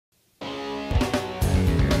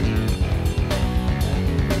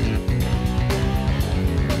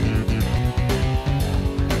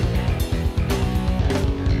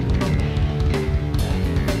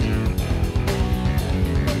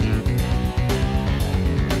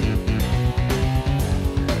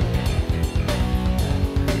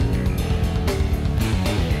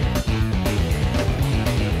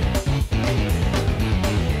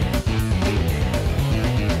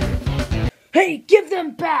Hey, give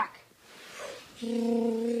them back!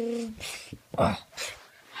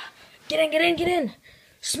 Get in!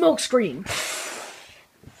 Smoke screen.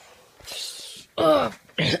 Does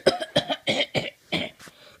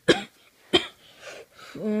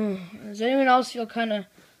anyone else feel kind of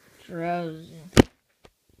drowsy?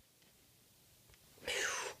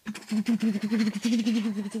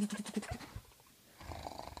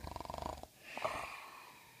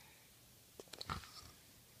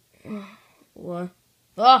 What?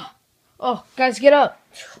 Oh, guys, get up!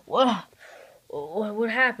 What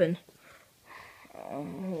happened?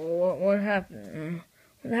 What happened?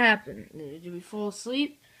 What happened? Did we fall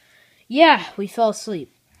asleep? Yeah, we fell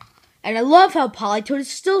asleep. And I love how Polytoad is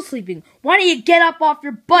still sleeping. Why don't you get up off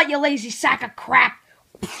your butt, you lazy sack of crap?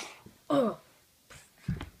 God.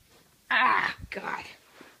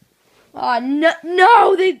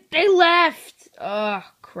 No, they left.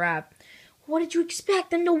 Crap. What did you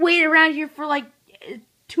expect? Them to wait around here for like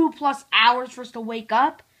 2+ hours for us to wake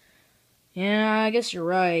up? Yeah, I guess you're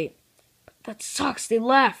right. But that sucks. They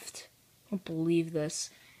left. I don't believe this.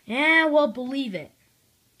 Yeah, well, believe it.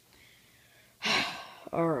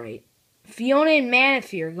 Alright. Fiona and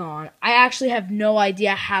Manaphy are gone. I actually have no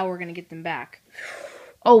idea how we're going to get them back.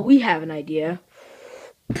 Oh, we have an idea.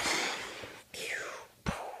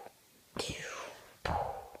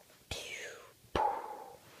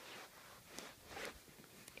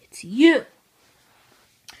 It's you.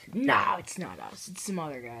 No, it's not us. It's some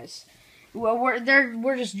other guys. Well,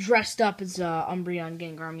 we're just dressed up as Umbreon,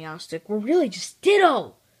 Gengar, Meowstic. We're really just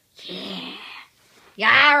Ditto.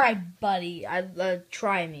 Yeah, alright, buddy.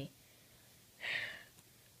 Try me.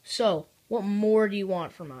 So, what more do you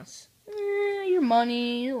want from us? Your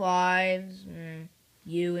money, your lives,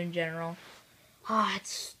 you in general.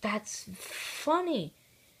 That's funny.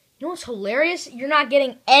 You know what's hilarious? You're not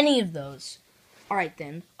getting any of those. Alright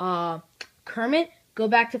then. Kermit, go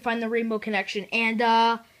back to find the Rainbow Connection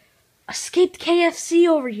and escaped KFC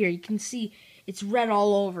over here. You can see it's red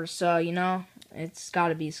all over, so you know it's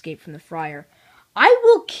gotta be Escape from the Fryer. I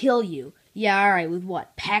will kill you. Yeah, alright, with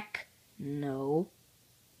what? Peck? No.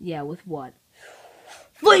 Yeah, with what?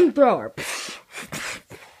 Flamethrower!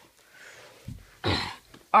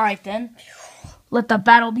 Alright then. Let the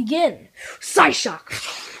battle begin. Psyshock!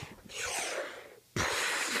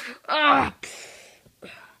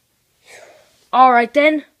 Alright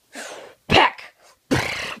then. Peck!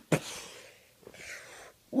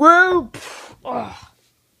 Whoa!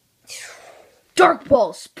 Dark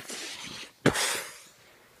Pulse!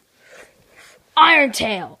 Iron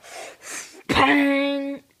Tail!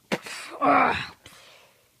 Bang!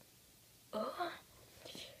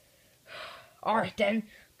 Alright then,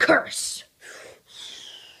 Curse!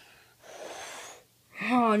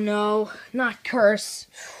 Oh no, not Curse.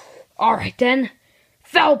 Alright then,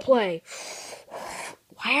 Foul Play!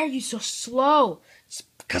 Why are you so slow? It's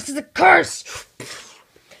because of the Curse!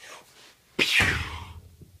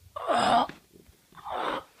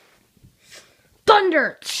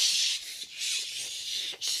 Thunder!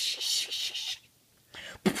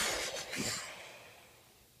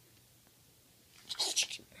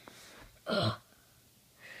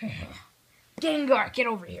 Gengar, get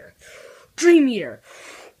over here. Dream Eater.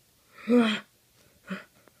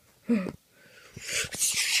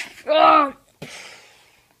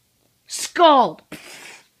 Scald.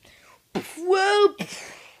 Whoop.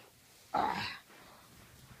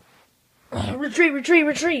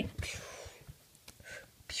 Retreat.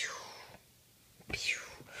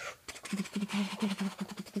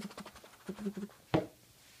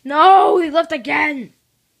 No, he left again.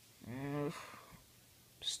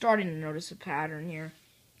 Starting to notice a pattern here.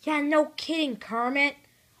 Yeah, no kidding, Kermit.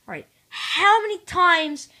 Alright, how many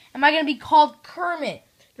times am I going to be called Kermit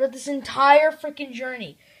throughout this entire freaking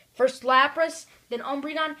journey? First Lapras, then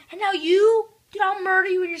Umbreon, and now you? Dude, I'll murder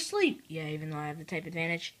you in your sleep. Yeah, even though I have the type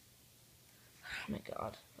advantage. Oh my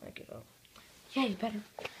god, I give up. Yeah, you better.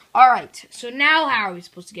 Alright, so now how are we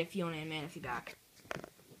supposed to get Fiona and Manaphy back?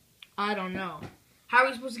 I don't know. How are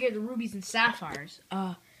we supposed to get the Rubies and Sapphires?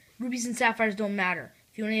 Rubies and Sapphires don't matter.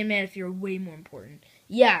 Fiona and Manaphy are way more important.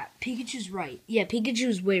 Yeah, Pikachu's right. Yeah,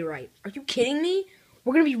 Pikachu's way right. Are you kidding me?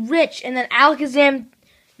 We're gonna be rich, and then Alakazam...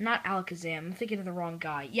 Not Alakazam. I'm thinking of the wrong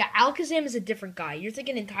guy. Yeah, Alakazam is a different guy. You're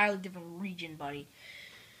thinking an entirely different region, buddy.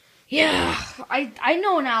 Yeah, I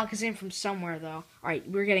know an Alakazam from somewhere, though. Alright,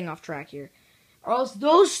 we're getting off track here. Or else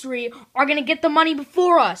those three are gonna get the money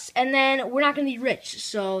before us, and then we're not gonna be rich.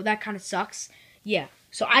 So that kind of sucks. Yeah.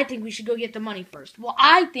 So I think we should go get the money first. Well,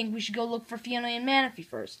 I think we should go look for Fiona and Manaphy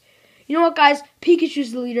first. You know what, guys?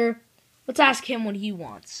 Pikachu's the leader. Let's ask him what he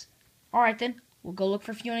wants. Alright, then. We'll go look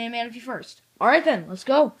for Fiona and Manaphy first. Alright, then. Let's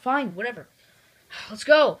go. Fine. Whatever. Let's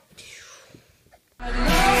go.